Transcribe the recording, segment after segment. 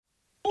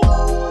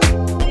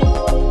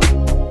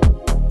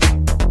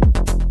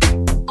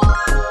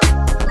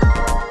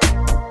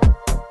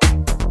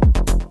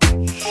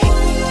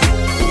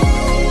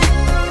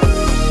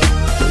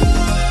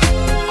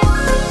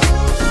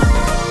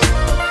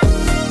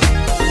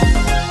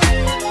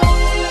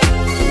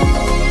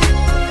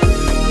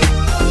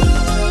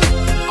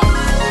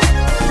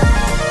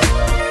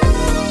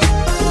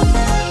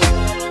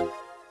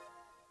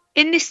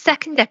In this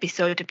second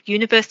episode of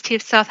University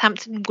of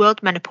Southampton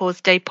World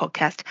Menopause Day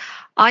podcast,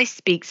 I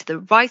speak to the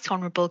Right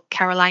Hon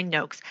Caroline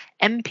Nokes,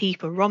 MP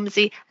for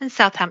Romsey and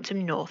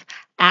Southampton North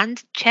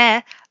and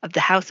Chair of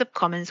the House of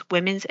Commons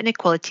Women's and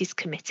Equalities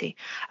Committee,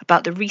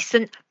 about the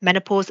recent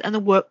Menopause and the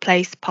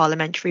Workplace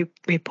Parliamentary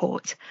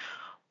report,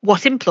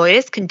 what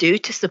employers can do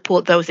to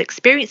support those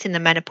experiencing the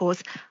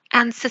menopause,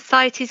 and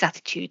society's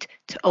attitude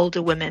to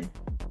older women.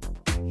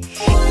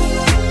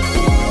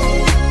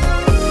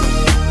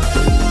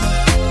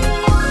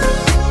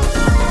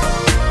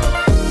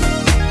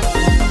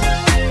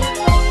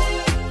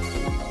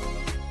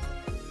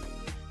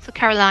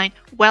 Caroline,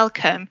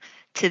 welcome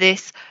to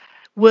this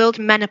World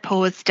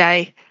Menopause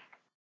Day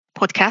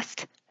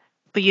podcast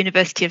for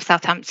University of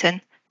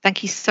Southampton.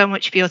 Thank you so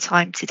much for your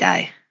time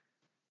today.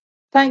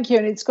 Thank you,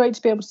 and it's great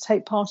to be able to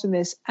take part in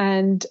this,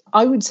 and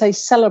I would say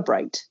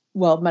celebrate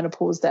World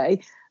Menopause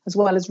Day as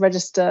well as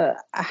register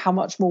how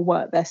much more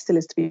work there still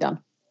is to be done.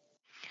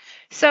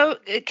 So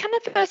can I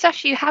first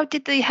ask you, how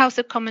did the House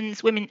of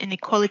Commons Women and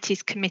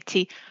Equalities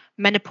Committee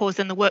Menopause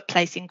and the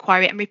Workplace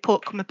Inquiry and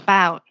Report come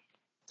about?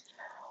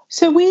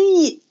 So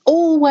we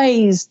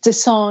always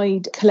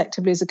decide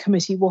collectively as a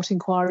committee what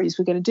inquiries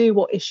we're going to do,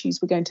 what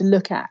issues we're going to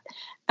look at.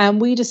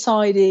 And we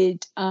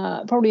decided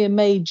probably in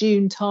May,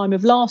 June time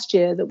of last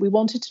year that we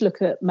wanted to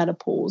look at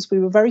menopause. We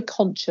were very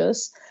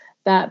conscious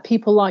that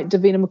people like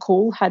Davina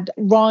McCall had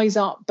rise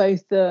up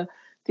both the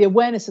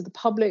awareness of the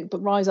public,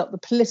 but rise up the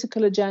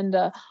political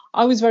agenda.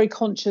 I was very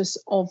conscious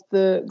of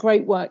the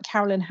great work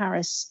Carolyn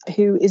Harris,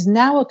 who is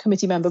now a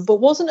committee member, but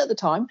wasn't at the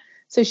time.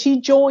 So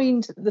she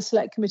joined the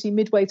select committee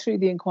midway through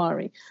the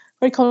inquiry,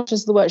 very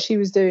conscious of the work she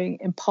was doing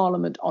in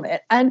Parliament on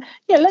it. And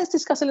let's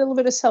discuss a little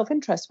bit of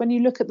self-interest. When you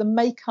look at the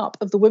makeup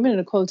of the Women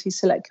and Equality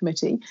Select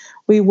Committee,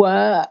 we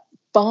were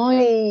by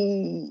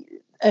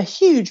a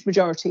huge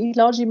majority,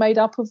 largely made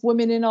up of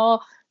women in our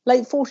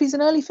late 40s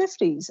and early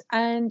 50s.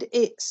 And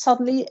it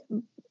suddenly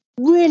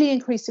really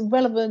increased in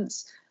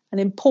relevance and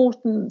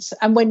importance.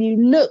 And when you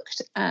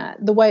looked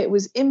at the way it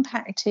was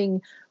impacting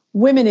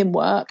women in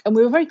work, and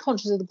we were very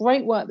conscious of the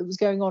great work that was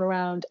going on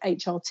around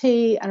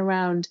HRT and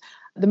around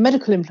the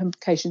medical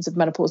implications of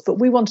menopause. But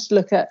we wanted to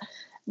look at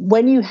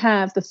when you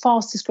have the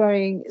fastest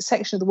growing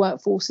section of the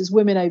workforce is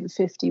women over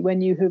 50,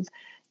 when you have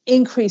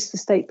increased the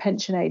state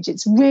pension age,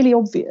 it's really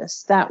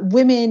obvious that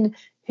women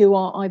who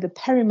are either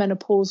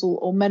perimenopausal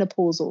or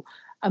menopausal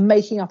are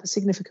making up a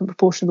significant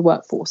proportion of the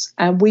workforce.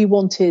 And we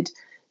wanted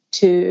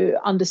to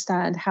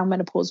understand how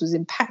menopause was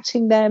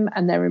impacting them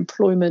and their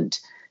employment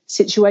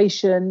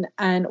situation,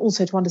 and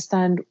also to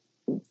understand,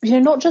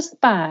 not just the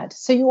bad.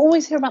 So you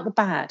always hear about the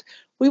bad.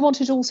 We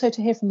wanted also to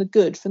hear from the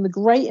good, from the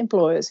great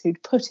employers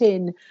who'd put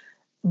in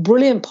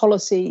brilliant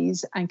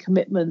policies and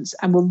commitments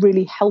and were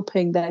really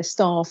helping their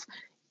staff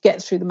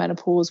get through the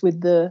menopause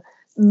with the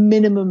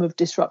minimum of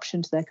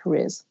disruption to their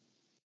careers.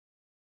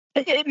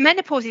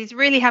 Menopause is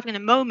really having a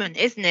moment,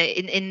 isn't it,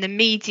 in the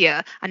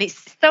media? And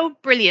it's so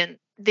brilliant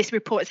this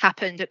report has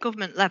happened at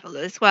government level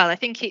as well. I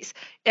think it's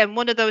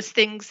one of those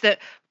things that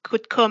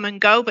could come and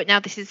go, but now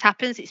this has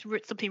happened. It's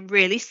something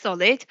really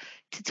solid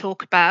to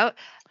talk about.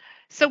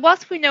 So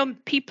whilst we know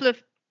people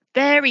of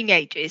varying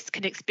ages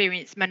can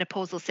experience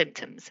menopausal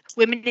symptoms,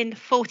 women in the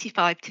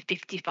 45 to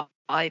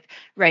 55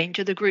 range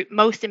are the group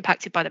most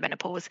impacted by the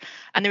menopause,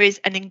 and there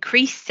is an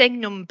increasing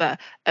number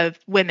of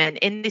women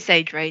in this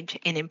age range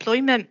in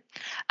employment.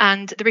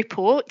 And the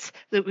report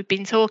that we've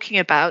been talking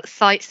about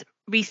cites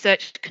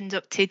research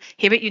conducted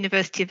here at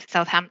University of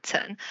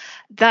Southampton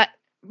that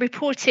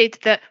reported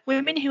that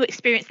women who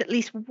experienced at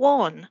least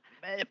one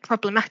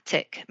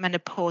problematic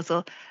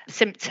menopausal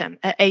symptom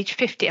at age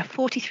 50 are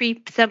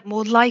 43%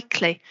 more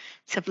likely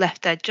to have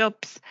left their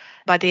jobs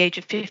by the age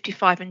of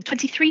 55 and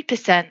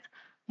 23%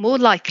 more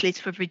likely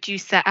to have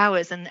reduced their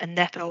hours and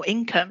therefore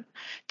income.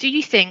 Do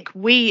you think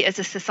we as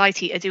a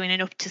society are doing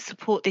enough to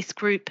support this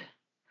group?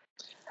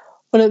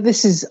 Well,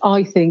 this is,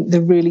 I think,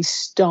 the really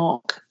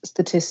stark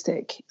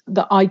statistic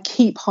that I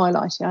keep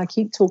highlighting. I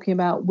keep talking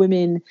about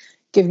women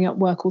giving up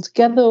work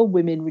altogether,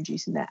 women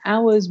reducing their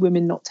hours,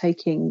 women not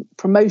taking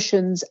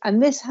promotions.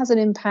 And this has an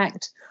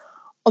impact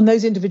on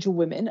those individual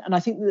women. And I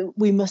think that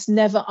we must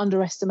never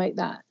underestimate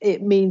that.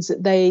 It means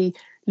that they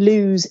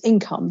lose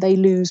income, they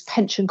lose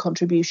pension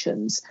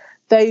contributions.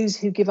 Those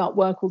who give up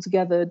work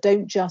altogether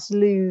don't just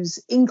lose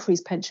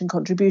increased pension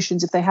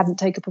contributions if they hadn't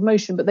taken a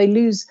promotion, but they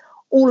lose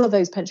all of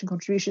those pension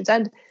contributions.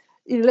 And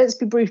let's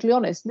be brutally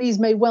honest, these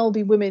may well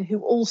be women who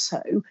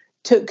also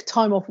took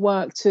time off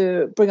work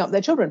to bring up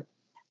their children.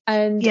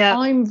 And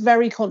I'm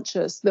very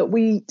conscious that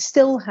we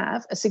still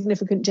have a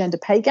significant gender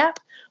pay gap.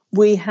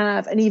 We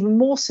have an even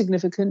more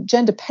significant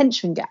gender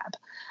pension gap.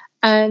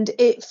 And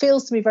it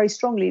feels to me very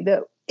strongly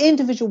that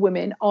individual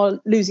women are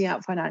losing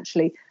out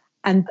financially.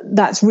 And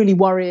that's really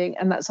worrying.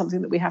 And that's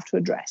something that we have to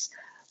address.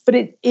 But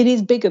it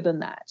is bigger than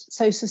that.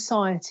 So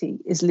society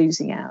is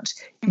losing out.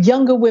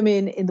 Younger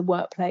women in the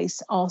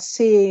workplace are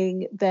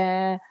seeing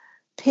their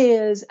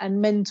peers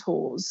and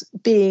mentors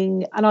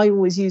being, and I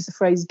always use the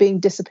phrase, being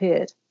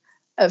disappeared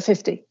at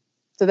 50.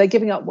 So they're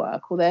giving up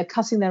work, or they're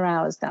cutting their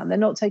hours down. They're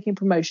not taking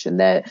promotion.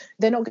 They're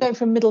not going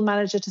from middle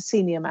manager to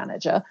senior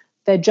manager.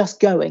 They're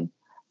just going.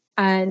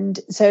 And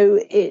so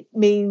it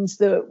means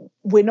that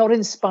we're not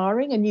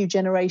inspiring a new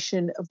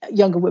generation of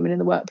younger women in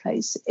the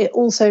workplace. It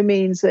also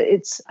means that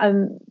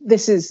and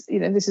this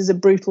is a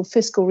brutal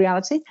fiscal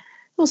reality. It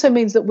also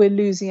means that we're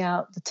losing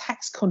out the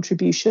tax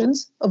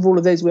contributions of all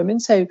of those women.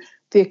 So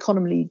the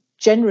economy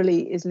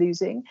generally is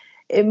losing.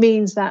 It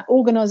means that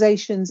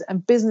organisations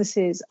and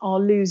businesses are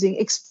losing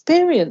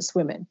experienced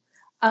women.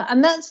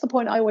 And that's the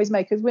point I always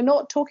make, because we're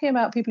not talking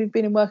about people who've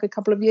been in work a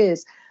couple of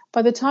years.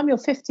 By the time you're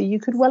 50,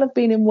 you could well have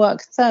been in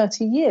work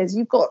 30 years.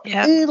 You've got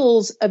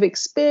oodles of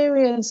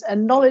experience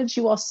and knowledge.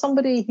 You are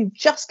somebody who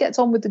just gets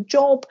on with the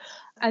job.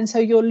 And so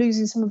you're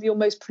losing some of your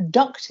most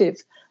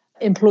productive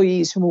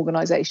employees from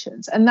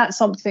organisations. And that's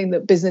something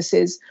that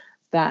businesses,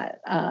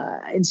 that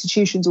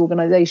institutions,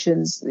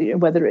 organisations,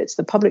 whether it's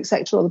the public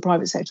sector or the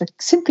private sector,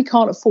 simply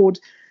can't afford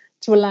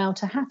to allow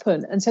to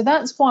happen. And so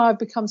that's why I've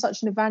become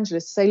such an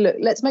evangelist to say, look,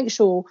 let's make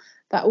sure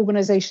that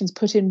organisations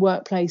put in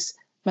workplace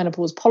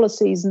menopause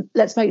policies, and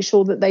let's make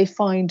sure that they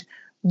find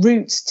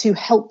routes to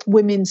help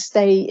women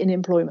stay in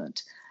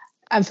employment.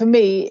 And for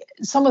me,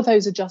 some of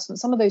those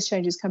adjustments, some of those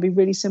changes can be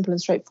really simple and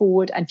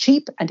straightforward and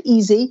cheap and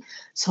easy.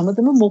 Some of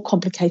them are more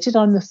complicated.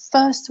 I'm the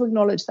first to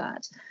acknowledge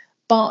that.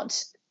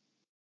 But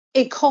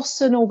it costs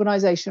an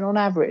organisation on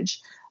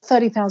average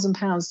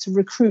 £30,000 to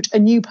recruit a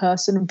new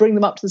person and bring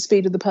them up to the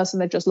speed of the person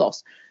they've just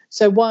lost.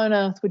 So why on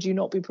earth would you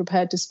not be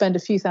prepared to spend a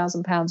few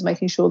 £1,000s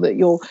making sure that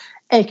your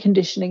air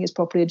conditioning is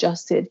properly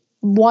adjusted?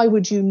 Why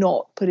would you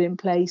not put in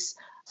place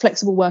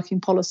flexible working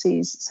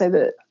policies so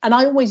that, and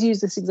I always use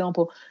this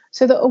example,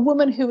 so that a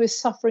woman who is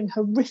suffering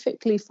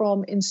horrifically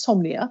from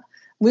insomnia,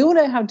 we all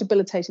know how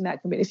debilitating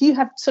that can be. If you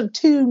have sort of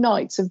 2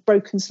 nights of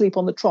broken sleep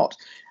on the trot,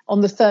 on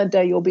the 3rd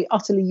day, you'll be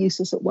utterly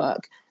useless at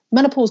work.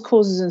 Menopause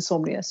causes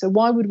insomnia. So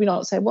why would we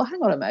not say, well,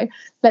 hang on a minute,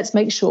 let's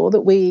make sure that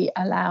we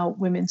allow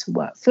women to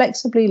work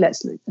flexibly.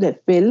 Let's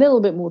be a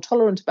little bit more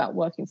tolerant about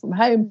working from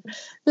home.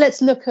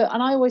 Let's look at,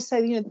 and I always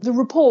say, the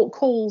report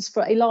calls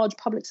for a large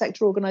public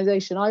sector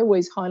organisation. I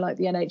always highlight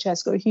the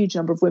NHS, got a huge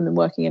number of women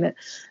working in it.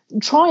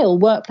 Trial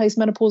workplace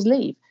menopause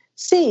leave.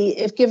 See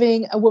if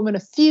giving a woman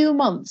a few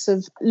months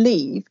of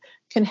leave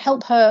can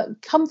help her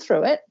come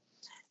through it.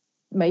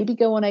 Maybe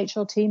go on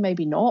HRT,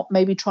 maybe not.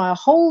 Maybe try a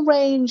whole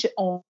range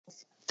of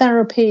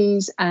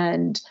therapies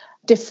and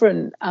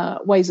different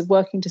ways of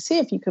working to see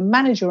if you can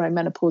manage your own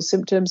menopause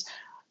symptoms.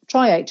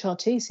 Try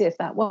HRT, see if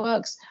that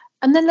works,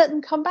 and then let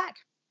them come back.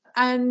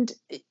 And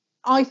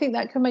I think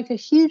that can make a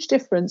huge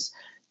difference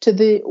to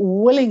the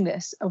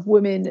willingness of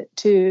women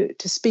to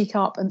speak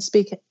up and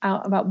speak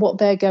out about what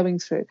they're going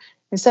through,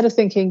 instead of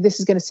thinking this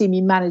is going to see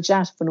me managed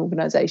out of an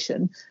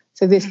organisation.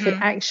 So this could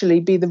actually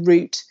be the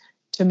route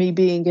to me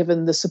being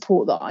given the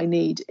support that I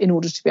need in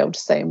order to be able to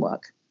stay in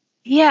work.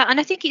 Yeah, and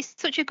I think it's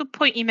such a good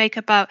point you make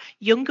about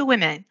younger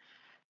women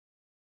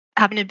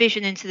having a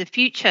vision into the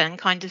future and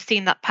kind of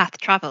seeing that path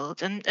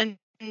travelled. And I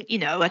don't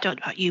know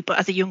about you, but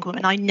as a young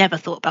woman, I never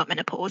thought about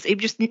menopause. It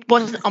just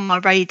wasn't on my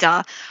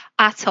radar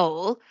at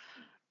all.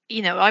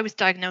 I was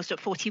diagnosed at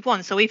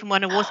 41. So even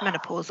when I was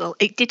menopausal,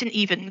 it didn't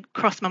even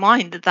cross my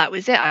mind that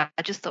was it. I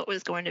just thought it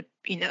was going to,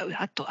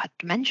 I thought I had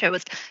dementia. I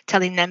was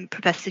telling them,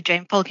 Professor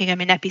Jane Falkingham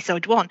in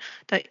episode 1,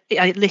 that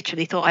I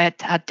literally thought I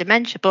had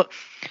dementia. But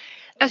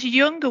as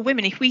younger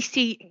women, if we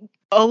see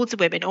older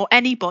women or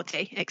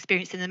anybody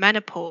experiencing the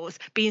menopause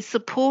being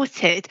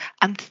supported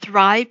and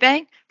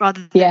thriving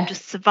rather than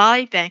just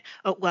surviving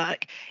at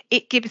work,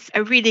 it gives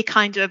a really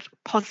kind of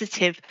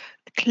positive,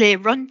 clear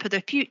run for the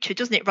future,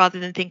 doesn't it? Rather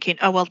than thinking,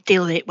 oh, I'll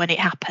deal with it when it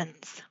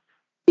happens.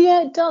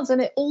 Yeah, it does.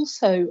 And it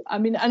also,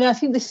 and I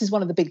think this is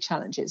one of the big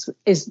challenges,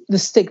 is the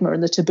stigma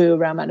and the taboo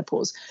around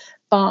menopause.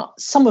 But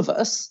some of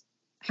us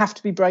have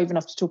to be brave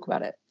enough to talk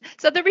about it.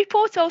 So the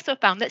report also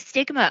found that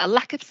stigma, a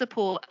lack of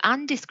support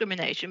and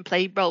discrimination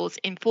play roles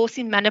in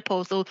forcing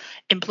menopausal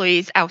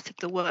employees out of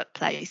the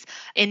workplace.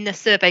 In the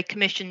survey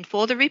commissioned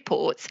for the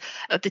report,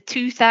 of the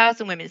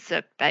 2,000 women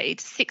surveyed,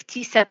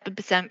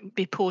 67%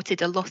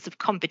 reported a loss of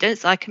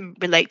confidence. I can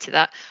relate to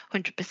that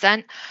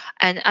 100%.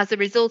 And as a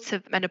result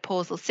of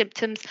menopausal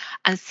symptoms,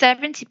 and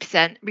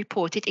 70%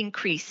 reported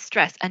increased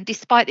stress. And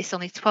despite this,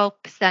 only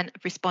 12%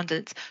 of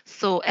respondents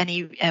saw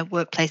any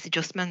workplace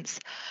adjustments,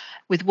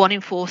 with 1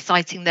 in 4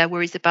 citing their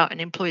worries about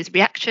an employer's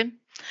reaction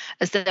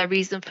as their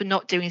reason for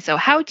not doing so.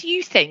 How do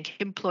you think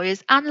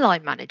employers and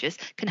line managers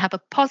can have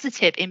a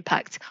positive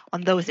impact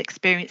on those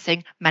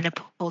experiencing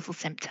menopausal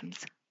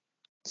symptoms?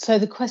 So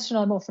the question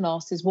I'm often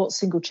asked is, what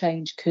single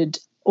change could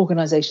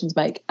organisations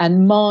make?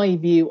 And my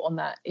view on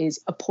that is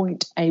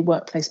appoint a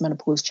workplace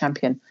menopause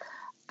champion.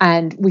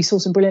 And we saw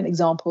some brilliant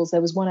examples.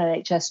 There was one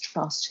NHS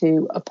trust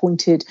who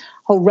appointed a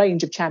whole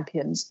range of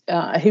champions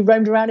who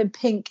roamed around in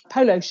pink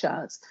polo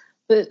shirts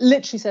that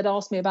literally said,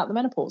 ask me about the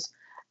menopause.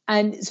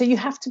 And so you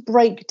have to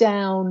break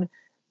down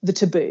the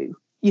taboo.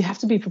 You have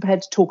to be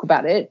prepared to talk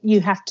about it. You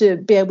have to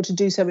be able to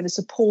do so in a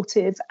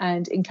supportive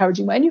and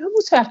encouraging way. And you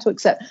also have to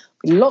accept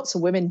lots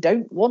of women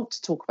don't want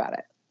to talk about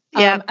it.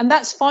 And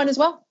that's fine as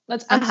well.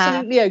 That's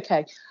absolutely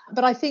okay.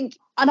 But I think,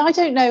 and I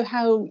don't know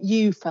how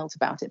you felt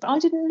about it, but I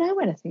didn't know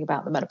anything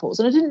about the menopause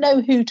and I didn't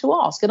know who to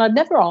ask. And I'd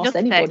never asked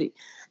anybody.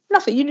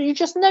 Nothing. You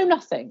just know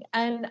nothing.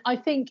 And I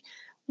think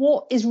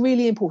what is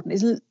really important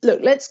is,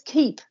 look, let's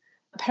keep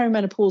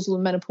perimenopausal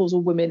and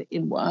menopausal women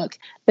in work.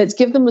 Let's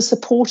give them a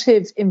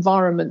supportive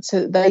environment so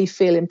that they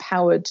feel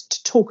empowered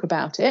to talk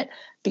about it,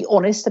 be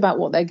honest about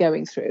what they're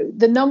going through.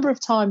 The number of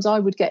times I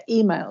would get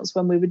emails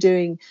when we were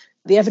doing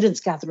the evidence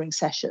gathering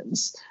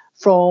sessions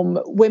from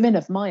women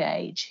of my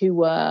age who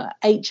were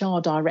HR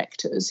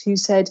directors who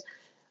said,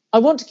 I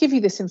want to give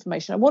you this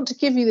information, I want to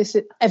give you this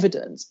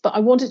evidence, but I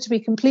want it to be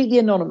completely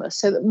anonymous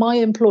so that my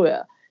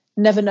employer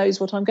never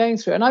knows what I'm going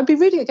through. And I'd be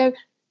reading it go,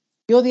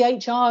 you're the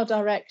HR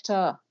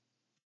director.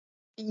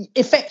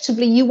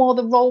 Effectively, you are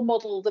the role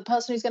model, the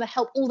person who's going to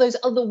help all those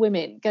other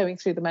women going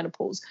through the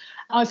menopause.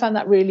 I found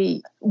that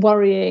really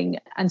worrying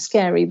and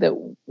scary that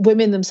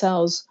women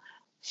themselves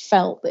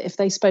felt that if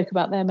they spoke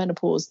about their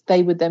menopause,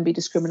 they would then be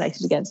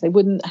discriminated against. They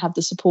wouldn't have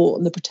the support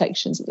and the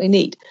protections that they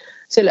need.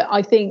 So look,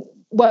 I think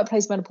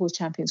workplace menopause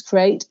champions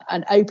create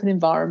an open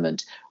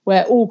environment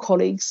where all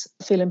colleagues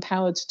feel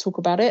empowered to talk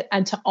about it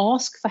and to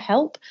ask for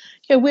help.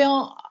 I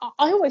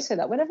always say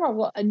that whenever I've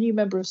got a new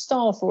member of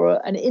staff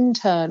or an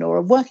intern or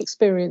a work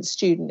experience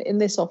student in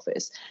this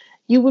office,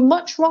 you would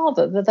much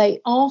rather that they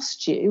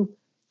asked you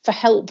for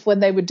help when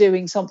they were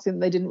doing something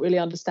they didn't really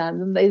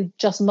understand and they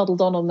just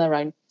muddled on their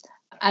own.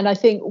 And I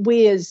think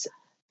we as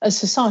a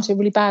society are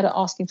really bad at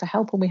asking for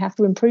help, and we have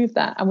to improve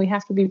that, and we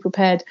have to be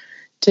prepared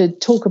to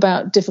talk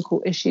about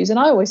difficult issues. And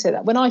I always say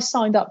that when I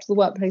signed up to the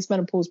Workplace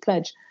Menopause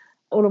Pledge,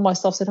 all of my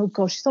staff said, oh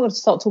gosh, she's not going to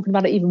start talking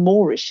about it even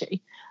more, is she?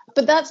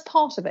 But that's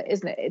part of it,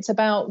 isn't it? It's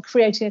about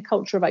creating a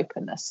culture of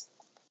openness.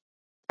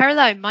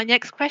 Caroline, my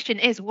next question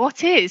is,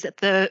 what is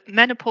the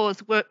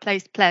Menopause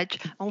Workplace Pledge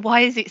and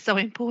why is it so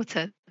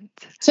important?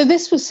 So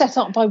this was set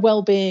up by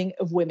Wellbeing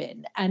of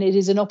Women, and it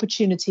is an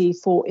opportunity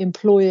for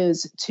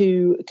employers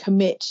to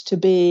commit to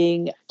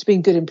being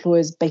good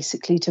employers,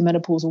 basically, to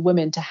menopausal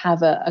women, to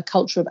have a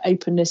culture of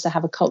openness, to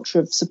have a culture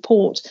of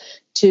support,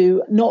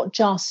 to not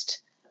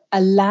just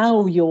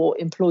allow your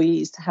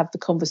employees to have the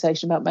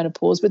conversation about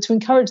menopause, but to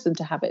encourage them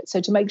to have it. So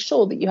to make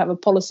sure that you have a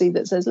policy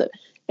that says, look,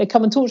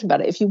 come and talk to me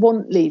about it. If you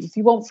want leave, if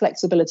you want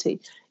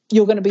flexibility,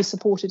 you're going to be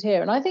supported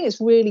here. And I think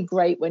it's really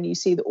great when you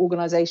see that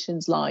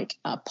organisations like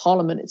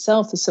Parliament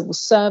itself, the civil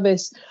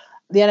service,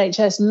 the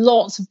NHS,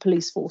 lots of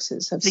police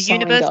forces have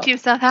signed up. The University of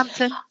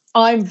Southampton.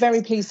 I'm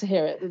very pleased to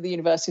hear it that the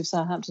University of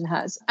Southampton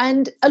has.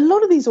 And a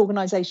lot of these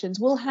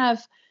organisations will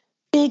have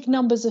big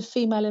numbers of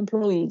female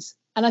employees.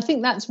 And I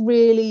think that's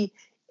really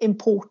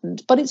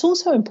important, but it's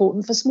also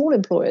important for small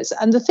employers.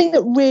 And the thing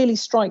that really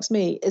strikes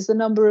me is the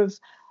number of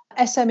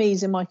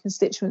SMEs in my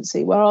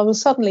constituency where I will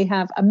suddenly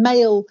have a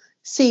male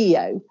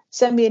CEO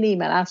send me an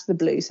email out of the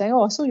blue saying,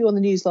 oh, I saw you on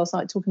the news last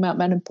night talking about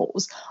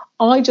menopause.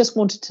 I just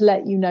wanted to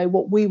let you know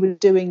what we were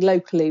doing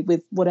locally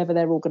with whatever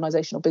their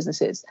organisation or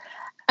business is.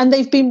 And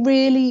they've been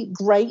really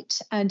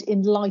great and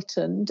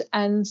enlightened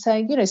and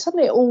saying,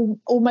 suddenly it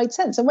all made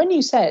sense. And when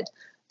you said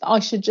that I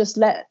should just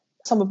let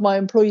some of my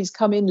employees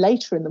come in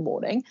later in the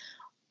morning,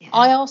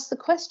 I asked the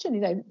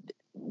question,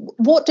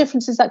 what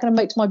difference is that going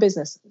to make to my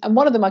business? And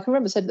one of them I can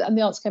remember said, and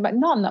the answer came back,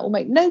 none. That will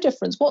make no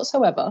difference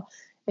whatsoever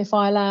if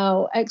I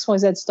allow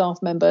XYZ staff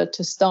member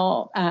to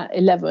start at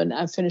 11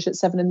 and finish at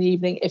 7 in the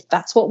evening, if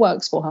that's what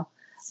works for her.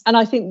 And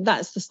I think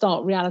that's the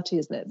stark reality,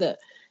 isn't it? That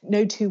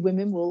no two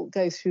women will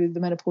go through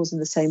the menopause in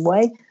the same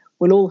way.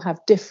 We'll all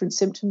have different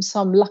symptoms.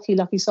 Some lucky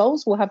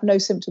souls will have no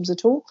symptoms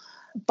at all.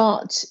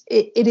 But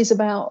it is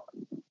about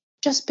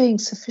just being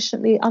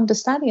sufficiently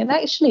understanding. And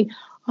actually,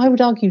 I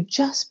would argue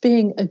just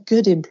being a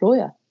good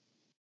employer.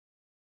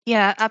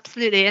 Yeah,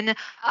 absolutely. And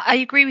I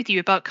agree with you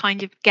about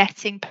kind of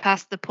getting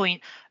past the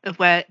point of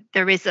where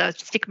there is a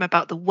stigma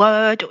about the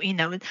word, or,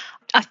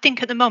 I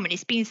think at the moment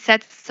it's been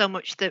said so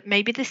much that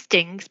maybe the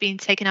sting's been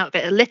taken out of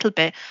it a little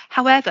bit.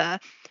 However,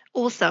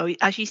 also,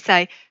 as you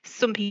say,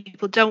 some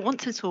people don't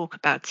want to talk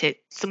about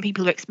it. Some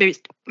people who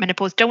experienced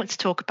menopause don't want to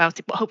talk about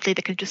it, but hopefully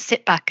they can just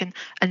sit back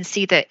and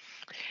see that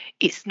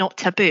it's not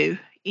taboo,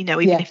 even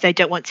if they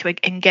don't want to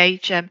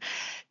engage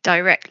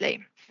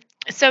directly.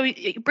 So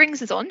it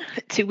brings us on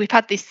to, we've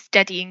had this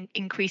steady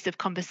increase of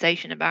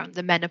conversation about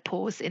the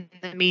menopause in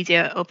the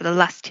media over the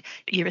last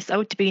year or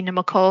so. Davina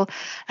McCall,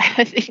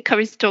 I think I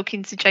was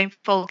talking to Jane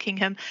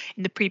Falkingham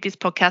in the previous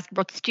podcast.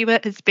 Rod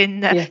Stewart has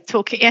been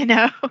talking,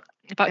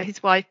 about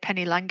his wife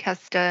Penny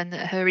Lancaster and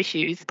her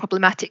issues,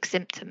 problematic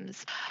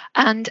symptoms,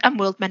 and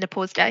World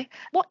Menopause Day.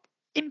 What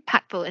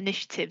impactful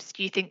initiatives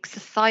do you think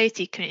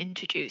society can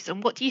introduce,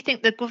 and what do you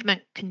think the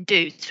government can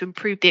do to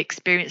improve the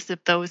experience of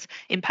those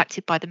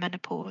impacted by the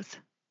menopause?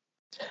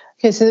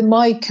 Okay, so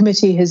my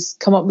committee has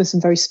come up with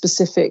some very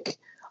specific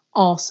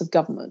asks of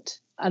government,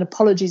 and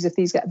apologies if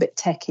these get a bit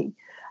techie.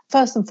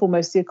 First and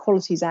foremost, the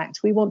Equalities Act.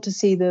 We want to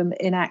see them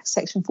enact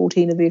Section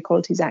 14 of the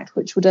Equalities Act,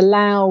 which would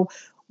allow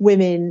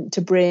women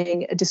to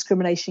bring a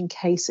discrimination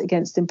case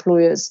against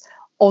employers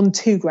on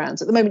 2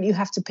 grounds. At the moment, you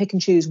have to pick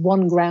and choose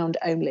 1 ground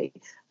only.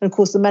 And of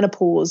course, the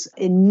menopause,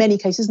 in many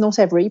cases, not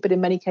every, but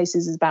in many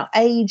cases, is about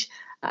age.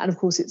 And of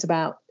course, it's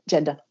about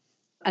gender.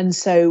 And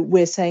so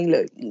we're saying,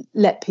 look,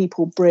 let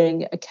people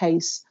bring a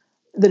case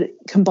that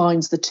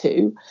combines the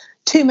two.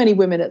 Too many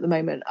women at the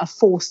moment are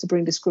forced to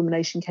bring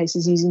discrimination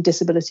cases using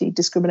disability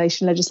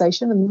discrimination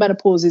legislation. And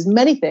menopause is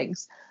many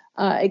things.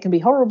 It can be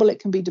horrible, it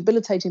can be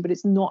debilitating, but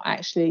it's not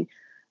actually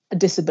a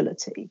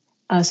disability.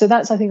 So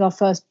that's, I think, our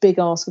first big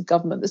ask of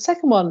government. The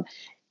second one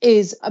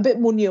is a bit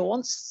more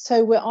nuanced.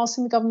 So we're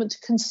asking the government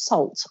to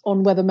consult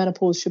on whether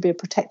menopause should be a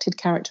protected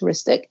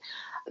characteristic.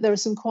 There are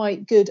some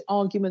quite good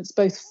arguments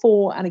both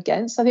for and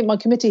against. I think my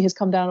committee has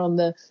come down on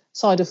the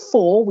side of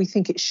for. We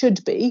think it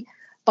should be,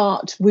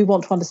 but we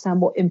want to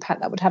understand what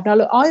impact that would have. Now,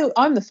 look,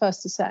 I'm the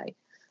first to say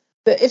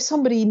that if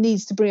somebody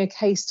needs to bring a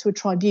case to a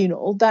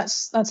tribunal,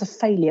 that's a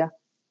failure.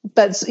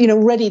 That's,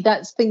 already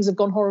things have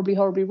gone horribly,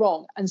 horribly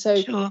wrong. And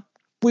so Sure.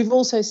 We've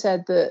also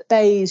said that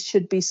BEIS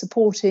should be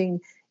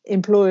supporting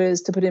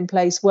employers to put in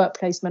place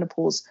workplace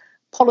menopause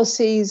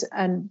policies.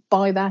 And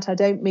by that, I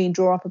don't mean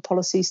draw up a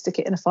policy, stick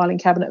it in a filing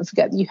cabinet and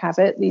forget that you have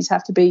it. These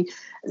have to be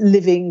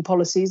living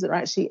policies that are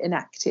actually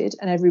enacted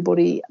and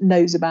everybody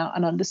knows about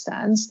and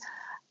understands,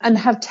 and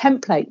have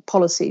template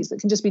policies that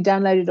can just be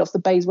downloaded off the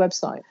BEIS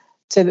website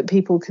so that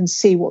people can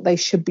see what they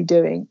should be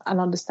doing and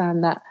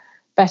understand that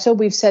better.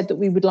 We've said that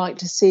we would like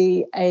to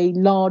see a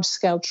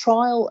large-scale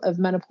trial of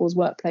menopause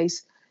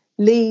workplace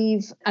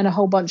leave and a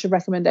whole bunch of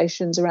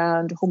recommendations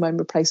around hormone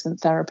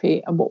replacement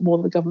therapy and what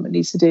more the government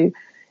needs to do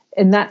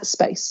in that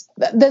space.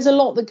 There's a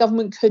lot that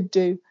government could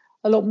do,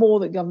 a lot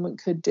more that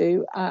government could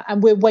do,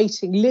 and we're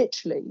waiting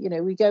literally.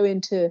 We go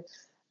into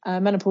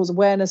Menopause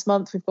Awareness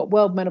Month, we've got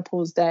World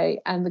Menopause Day,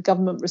 and the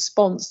government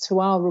response to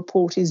our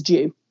report is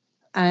due.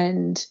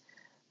 And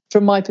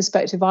from my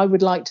perspective, I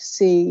would like to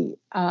see,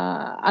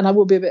 and I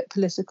will be a bit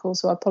political,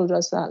 so I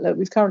apologise for that. Look,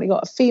 we've currently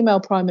got a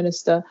female Prime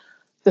Minister,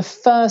 the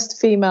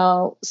first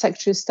female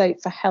Secretary of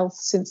State for Health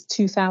since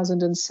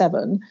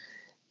 2007.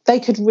 They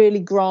could really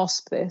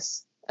grasp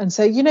this and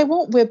say, you know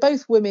what, we're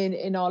both women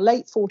in our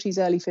late 40s,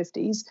 early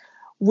 50s.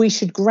 We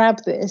should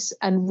grab this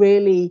and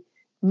really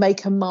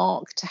make a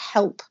mark to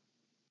help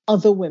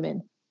other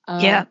women.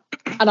 Yeah.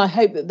 And I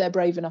hope that they're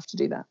brave enough to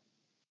do that.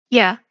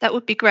 Yeah, that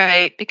would be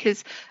great,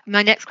 because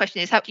my next question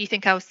is, how do you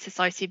think our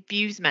society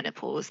views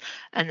menopause,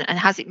 and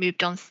has it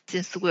moved on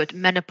since the word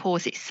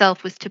menopause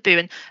itself was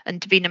taboo?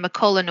 And Davina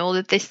McCall and all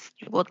of this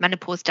World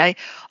Menopause Day,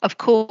 of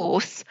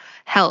course,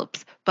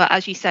 helps. But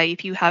as you say,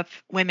 if you have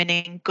women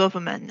in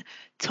government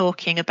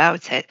talking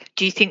about it,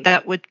 do you think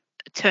that would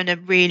turn a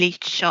really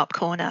sharp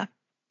corner?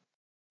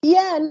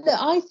 Yeah,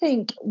 I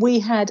think we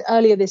had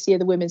earlier this year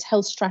the Women's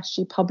Health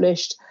Strategy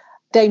published.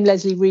 Dame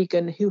Leslie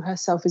Regan, who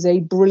herself is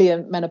a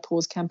brilliant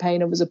menopause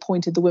campaigner, was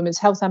appointed the Women's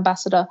Health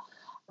Ambassador.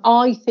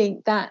 I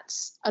think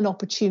that's an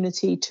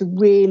opportunity to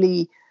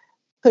really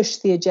push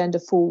the agenda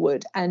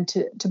forward and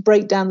to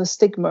break down the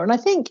stigma. And I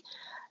think,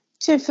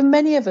 for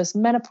many of us,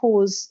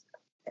 menopause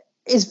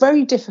is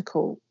very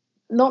difficult,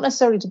 not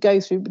necessarily to go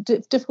through,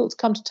 but difficult to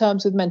come to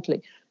terms with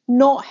mentally,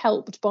 not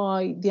helped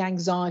by the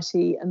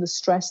anxiety and the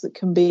stress that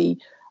can be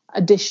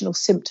additional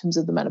symptoms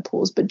of the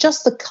menopause, but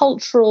just the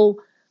cultural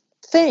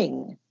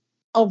thing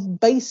of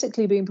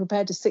basically being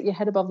prepared to stick your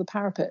head above the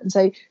parapet and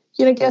say,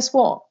 guess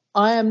what?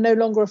 I am no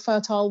longer a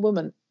fertile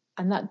woman,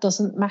 and that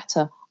doesn't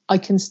matter. I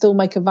can still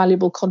make a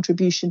valuable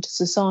contribution to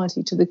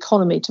society, to the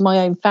economy, to my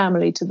own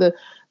family, to the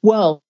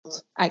world,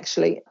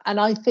 actually. And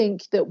I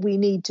think that we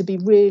need to be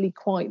really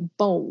quite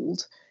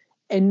bold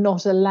in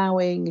not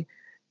allowing,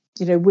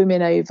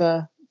 women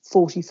over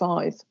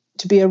 45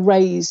 to be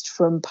erased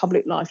from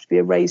public life, to be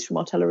erased from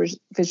our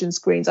television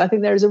screens. I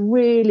think there is a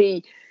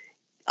really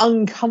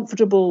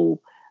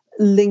uncomfortable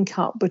link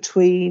up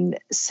between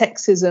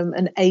sexism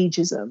and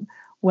ageism,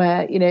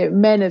 where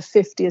men of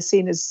 50 are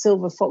seen as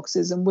silver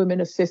foxes and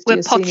women of 50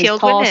 are seen as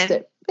past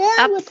it. Yeah,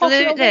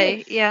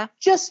 absolutely. Yeah.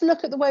 Just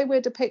look at the way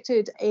we're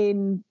depicted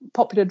in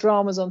popular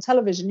dramas on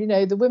television.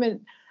 The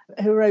women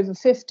who are over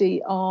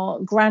 50 are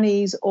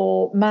grannies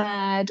or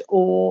mad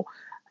or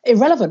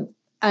irrelevant,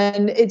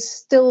 and it's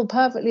still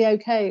perfectly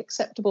okay,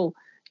 acceptable,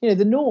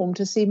 the norm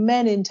to see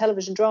men in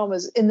television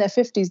dramas in their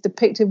 50s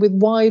depicted with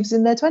wives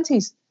in their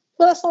 20s.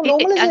 Well, that's not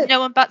normal, is it?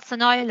 No one bats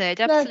an eyelid,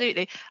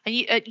 absolutely. No.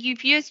 And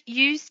you've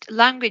used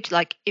language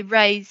like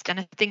erased, and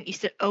I think you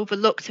said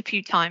overlooked a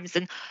few times,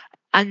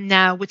 and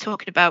now we're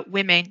talking about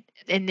women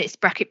in this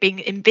bracket being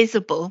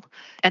invisible,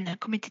 and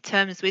coming to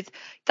terms with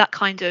that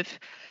kind of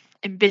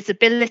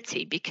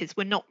invisibility, because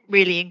we're not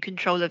really in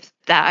control of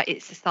that.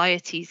 It's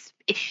society's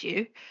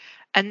issue.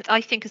 And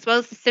I think, as well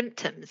as the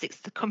symptoms,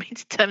 it's the coming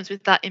to terms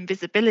with that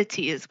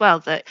invisibility as well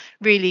that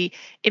really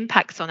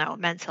impacts on our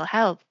mental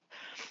health.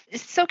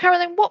 So,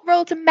 Caroline, what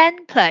role do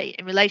men play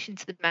in relation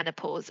to the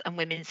menopause and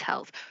women's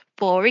health?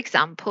 For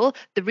example,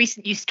 the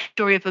recent news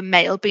story of a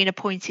male being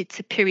appointed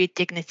to period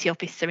dignity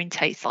officer in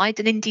Tayside,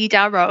 and indeed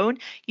our own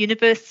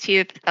University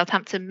of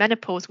Southampton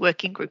Menopause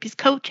Working Group is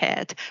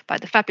co-chaired by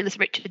the fabulous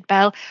Richard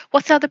Bell.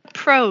 What are the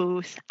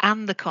pros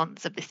and the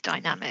cons of this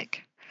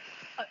dynamic?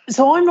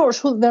 So I'm not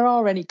sure that there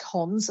are any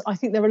cons. I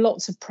think there are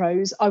lots of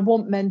pros. I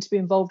want men to be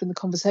involved in the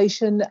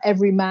conversation.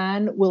 Every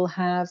man will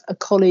have a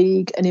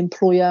colleague, an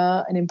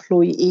employer, an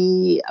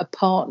employee, a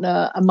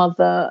partner, a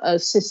mother, a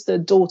sister,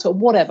 daughter,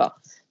 whatever.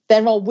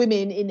 There are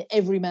women in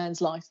every man's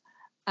life,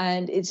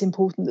 and it's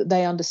important that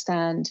they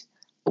understand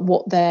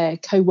what their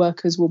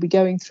co-workers will be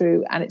going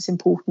through, and it's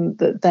important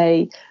that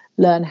they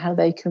learn how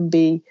they can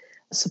be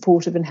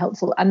supportive and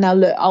helpful. And now,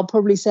 look, I'll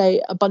probably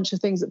say a bunch of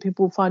things that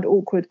people will find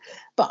awkward,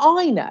 but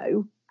I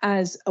know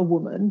as a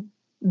woman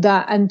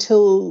that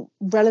until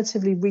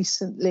relatively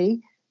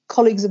recently,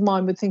 colleagues of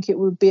mine would think it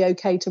would be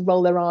okay to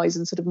roll their eyes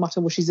and sort of mutter,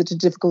 well, she's at a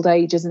difficult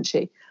age, isn't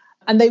she?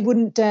 And they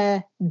wouldn't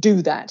dare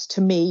do that to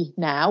me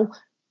now,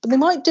 but they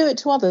might do it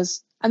to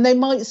others, and they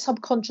might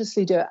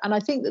subconsciously do it. And I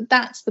think that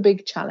that's the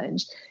big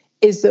challenge,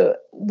 is that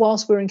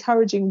whilst we're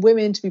encouraging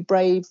women to be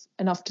brave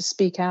enough to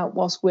speak out,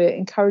 whilst we're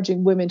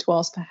encouraging women to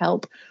ask for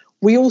help,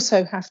 we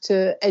also have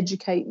to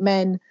educate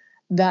men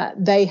that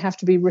they have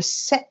to be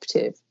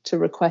receptive to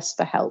requests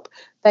for help.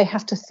 They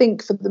have to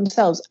think for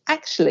themselves.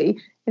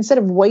 Actually, instead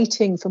of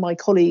waiting for my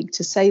colleague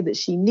to say that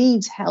she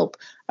needs help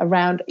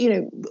around,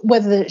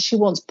 whether she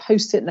wants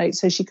Post-it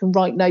notes so she can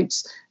write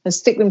notes and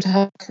stick them to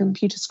her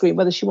computer screen,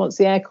 whether she wants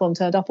the aircon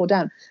turned up or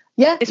down.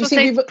 Yeah, this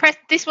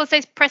one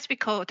says press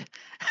record.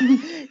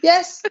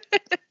 Yes,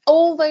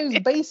 all those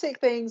basic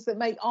things that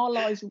make our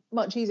lives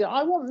much easier.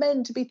 I want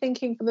men to be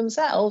thinking for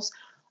themselves,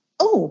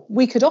 oh,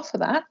 we could offer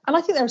that. And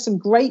I think there are some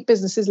great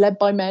businesses led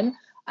by men.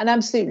 An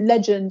absolute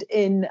legend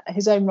in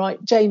his own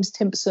right, James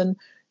Timpson,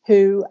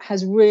 who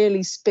has really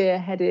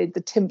spearheaded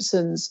the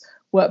Timpsons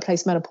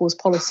workplace menopause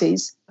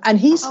policies. And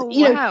he's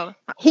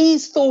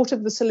thought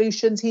of the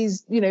solutions.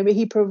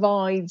 He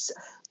provides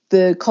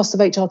the cost of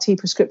HRT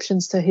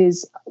prescriptions to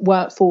his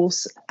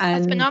workforce,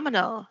 and that's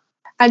phenomenal.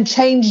 And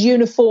changed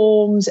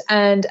uniforms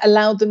and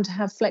allowed them to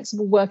have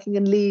flexible working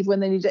and leave when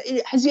they need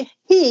it.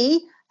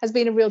 He has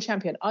been a real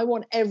champion. I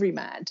want every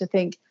man to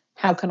think,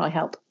 how can I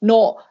help?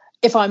 Not,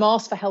 if I'm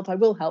asked for help, I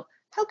will help.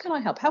 How can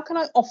I help? How can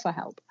I offer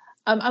help?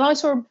 And I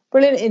saw a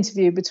brilliant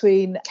interview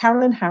between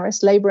Carolyn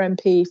Harris, Labour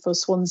MP for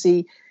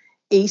Swansea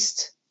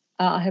East,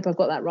 I hope I've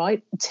got that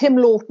right, Tim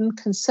Lawton,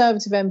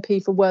 Conservative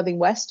MP for Worthing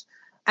West,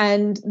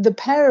 and the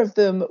pair of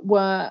them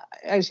were,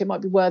 actually it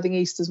might be Worthing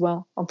East as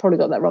well, I've probably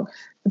got that wrong.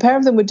 The pair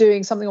of them were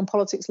doing something on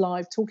Politics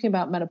Live talking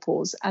about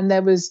menopause, and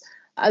there was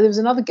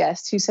another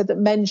guest who said that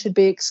men should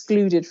be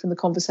excluded from the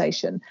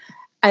conversation.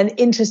 And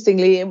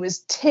interestingly, it was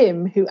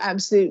Tim who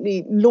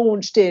absolutely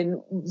launched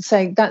in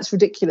saying, that's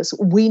ridiculous.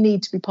 We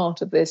need to be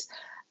part of this.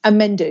 And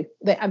men do.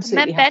 They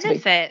absolutely have to be.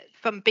 Men benefit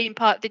from being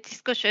part of the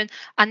discussion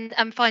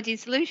and finding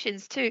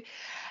solutions too.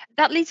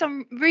 That leads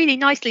on really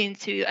nicely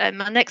into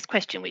my next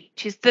question,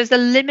 which is there's a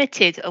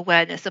limited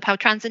awareness of how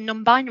trans and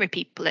non-binary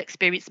people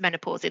experience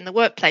menopause in the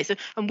workplace.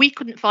 And we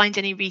couldn't find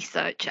any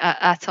research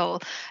at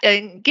all.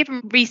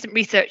 Given recent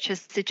research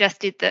has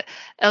suggested that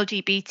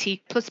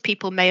LGBT plus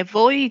people may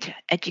avoid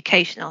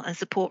educational and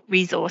support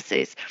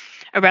resources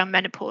around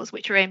menopause,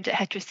 which are aimed at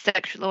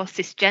heterosexual or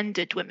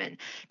cisgendered women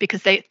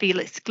because they feel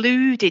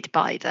excluded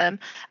by them.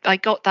 I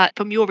got that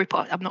from your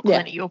report. I'm not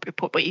calling it your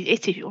report, but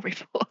it is your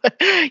report.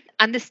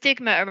 And the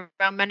stigma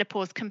around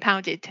menopause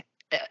compounded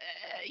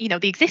the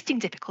existing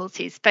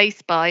difficulties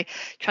faced by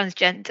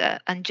transgender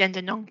and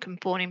gender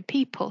non-conforming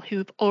people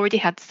who've already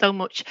had so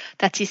much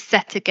that is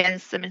set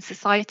against them in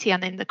society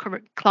and in the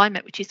current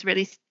climate, which is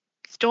really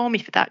stormy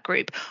for that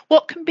group.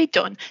 What can be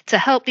done to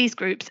help these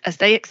groups as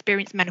they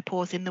experience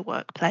menopause in the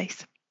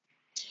workplace?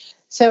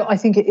 So I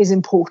think it is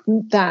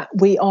important that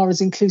we are as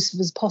inclusive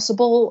as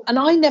possible. And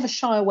I never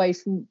shy away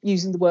from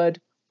using the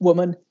word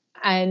woman.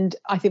 And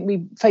I think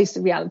we face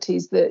the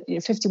realities that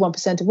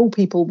 51% of all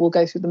people will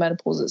go through the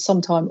menopause at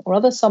some time or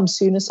other, some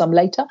sooner, some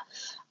later.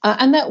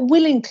 And that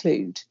will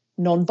include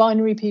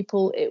non-binary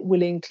people. It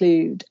will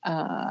include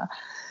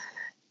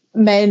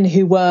men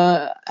who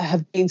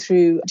have been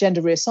through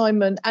gender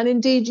reassignment, and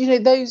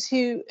indeed, those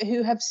who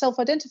have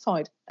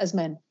self-identified as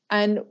men.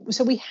 And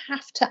so we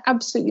have to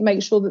absolutely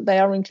make sure that they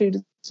are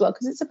included as well,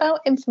 because it's about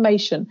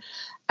information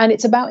and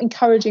it's about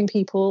encouraging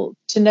people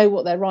to know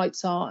what their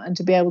rights are and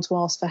to be able to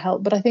ask for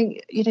help. But I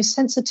think,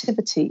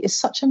 sensitivity is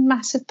such a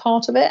massive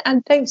part of it.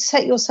 And don't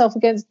set yourself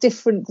against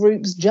different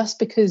groups just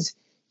because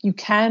you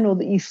can or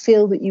that you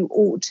feel that you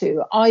ought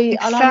to.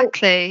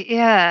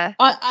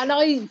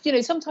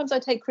 Sometimes I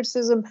take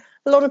criticism.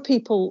 A lot of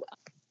people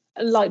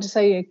like to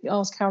say,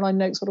 ask Caroline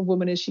Nokes what a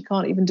woman is. She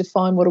can't even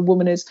define what a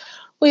woman is.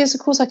 Well, yes,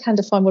 of course I can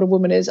define what a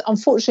woman is.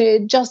 Unfortunately,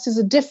 it just is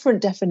a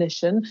different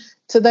definition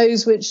to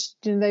those which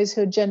those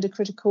who are gender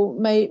critical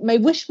may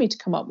wish me to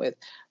come up with.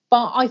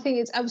 But I think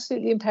it's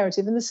absolutely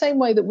imperative, in the same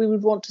way that we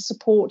would want to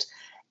support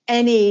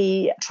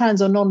any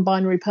trans or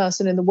non-binary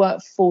person in the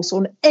workforce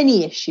on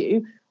any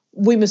issue,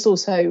 we must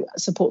also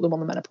support them on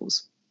the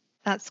menopause.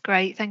 That's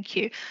great, thank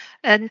you.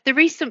 And the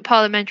recent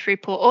parliamentary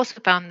report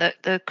also found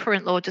that the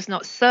current law does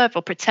not serve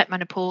or protect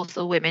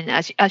menopausal women,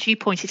 as you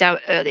pointed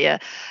out earlier.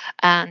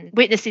 And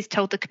witnesses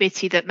told the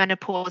committee that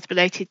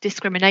menopause-related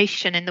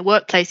discrimination in the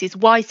workplace is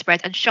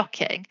widespread and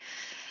shocking.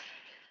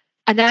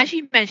 And as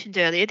you mentioned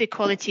earlier, the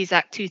Equalities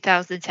Act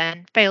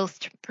 2010 fails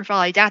to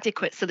provide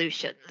adequate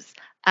solutions,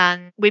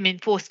 and women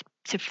forced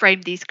to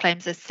frame these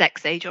claims as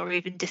sex, age, or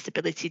even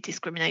disability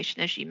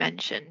discrimination, as you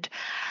mentioned.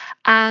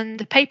 And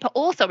the paper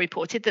also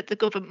reported that the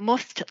government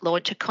must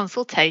launch a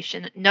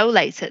consultation no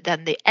later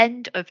than the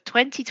end of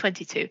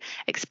 2022,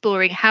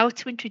 exploring how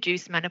to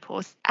introduce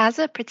menopause as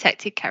a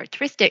protected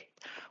characteristic.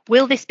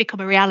 Will this become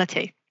a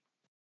reality?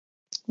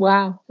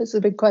 Wow, that's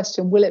a big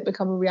question. Will it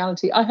become a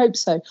reality? I hope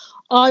so.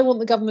 I want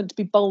the government to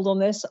be bold on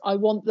this. I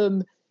want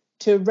them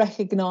to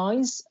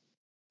recognise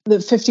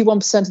that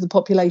 51% of the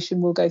population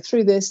will go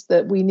through this,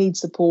 that we need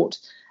support.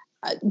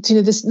 The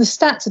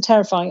stats are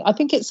terrifying. I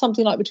think it's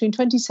something like between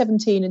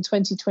 2017 and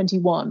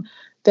 2021,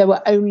 there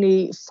were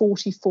only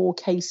 44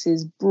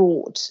 cases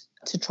brought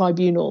to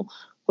tribunal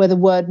where the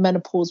word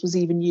menopause was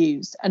even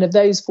used. And of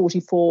those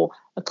 44,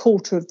 a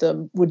quarter of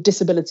them were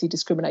disability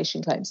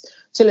discrimination claims.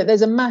 So look,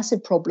 there's a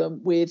massive problem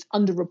with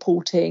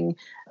underreporting.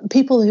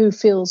 People who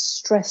feel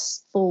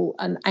stressful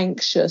and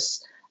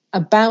anxious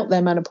about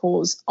their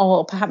menopause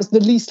are perhaps the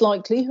least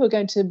likely who are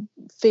going to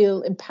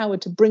feel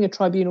empowered to bring a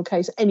tribunal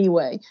case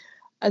anyway.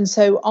 And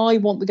so I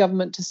want the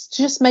government to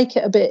just make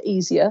it a bit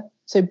easier.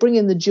 So bring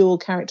in the dual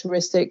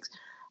characteristics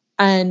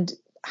and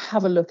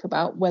have a look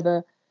about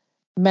whether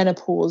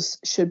menopause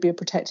should be a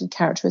protected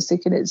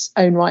characteristic in its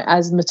own right,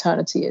 as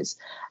maternity is.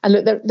 And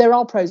look, there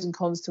are pros and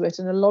cons to it.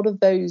 And a lot of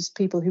those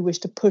people who wish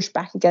to push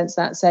back against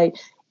that say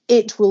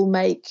it will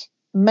make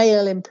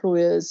male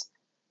employers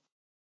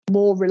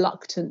more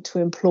reluctant to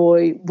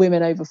employ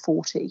women over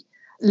 40.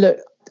 Look,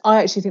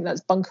 I actually think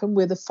that's bunkum.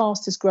 We're the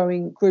fastest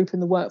growing group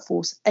in the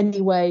workforce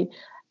anyway.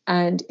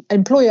 And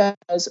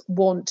employers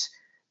want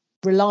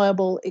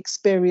reliable,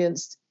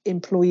 experienced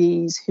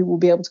employees who will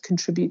be able to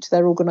contribute to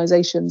their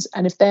organisations.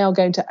 And if they are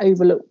going to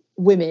overlook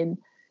women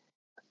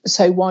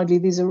so widely,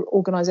 these are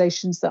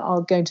organisations that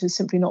are going to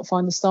simply not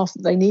find the staff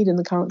that they need in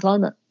the current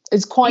climate.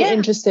 It's quite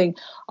interesting.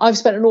 I've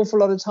spent an awful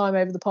lot of time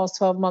over the past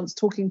 12 months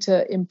talking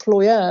to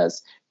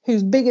employers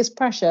whose biggest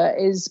pressure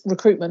is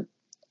recruitment,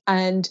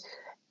 and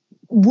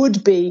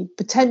would-be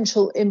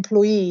potential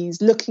employees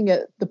looking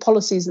at the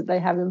policies that they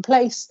have in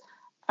place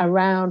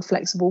around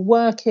flexible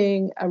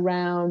working,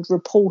 around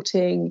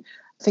reporting,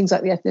 things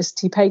like the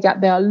ethnicity pay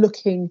gap. They are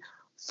looking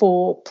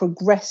for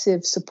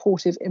progressive,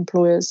 supportive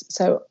employers.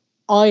 So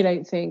I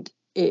don't think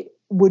it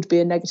would be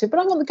a negative, but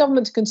I want the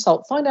government to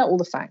consult, find out all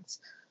the facts,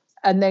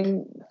 and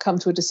then come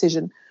to a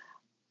decision.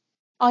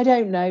 I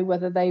don't know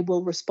whether they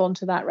will respond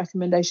to that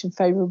recommendation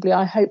favourably.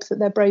 I hope that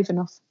they're brave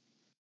enough.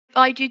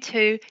 I do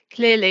too,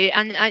 clearly.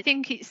 And I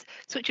think it's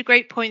such a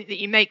great point that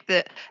you make,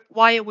 that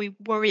why are we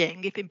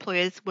worrying if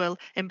employers will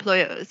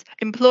employ us?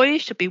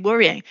 Employers should be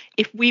worrying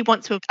if we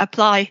want to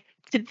apply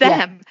to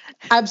them.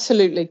 Yeah,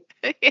 absolutely.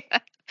 Yeah.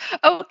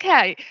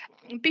 Okay,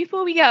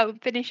 before we go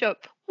finish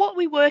up, what are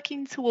we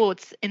working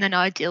towards in an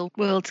ideal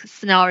world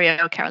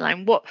scenario,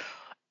 Caroline? What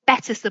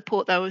better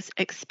support those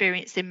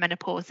experiencing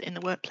menopause in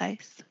the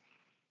workplace?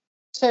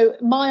 So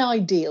my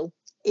ideal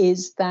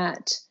is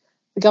that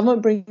the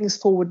government brings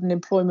forward an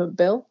employment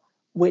bill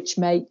which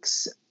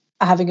makes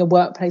having a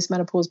workplace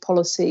menopause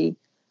policy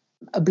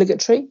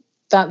obligatory,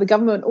 that the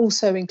government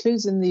also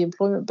includes in the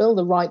employment bill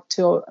the right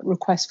to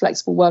request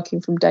flexible working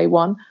from day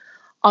one.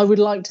 I would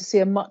like to see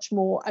a much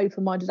more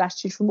open-minded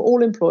attitude from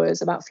all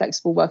employers about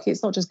flexible working.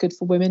 It's not just good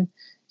for women,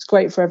 it's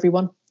great for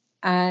everyone.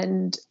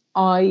 And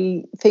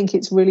I think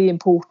it's really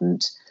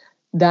important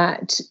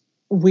that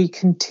we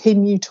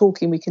continue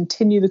talking, we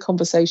continue the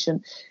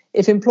conversation.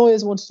 If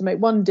employers wanted to make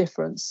one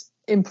difference,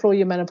 employ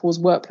your menopause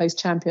workplace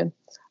champion.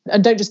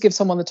 And don't just give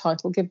someone the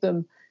title, give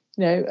them,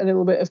 a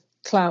little bit of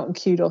clout and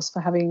kudos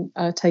for having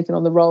taken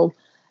on the role.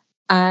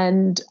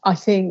 And I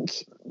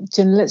think,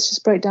 Jen, let's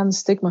just break down the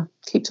stigma.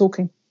 Keep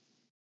talking.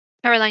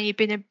 Caroline, you've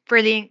been a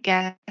brilliant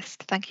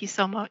guest. Thank you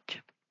so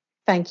much.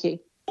 Thank you.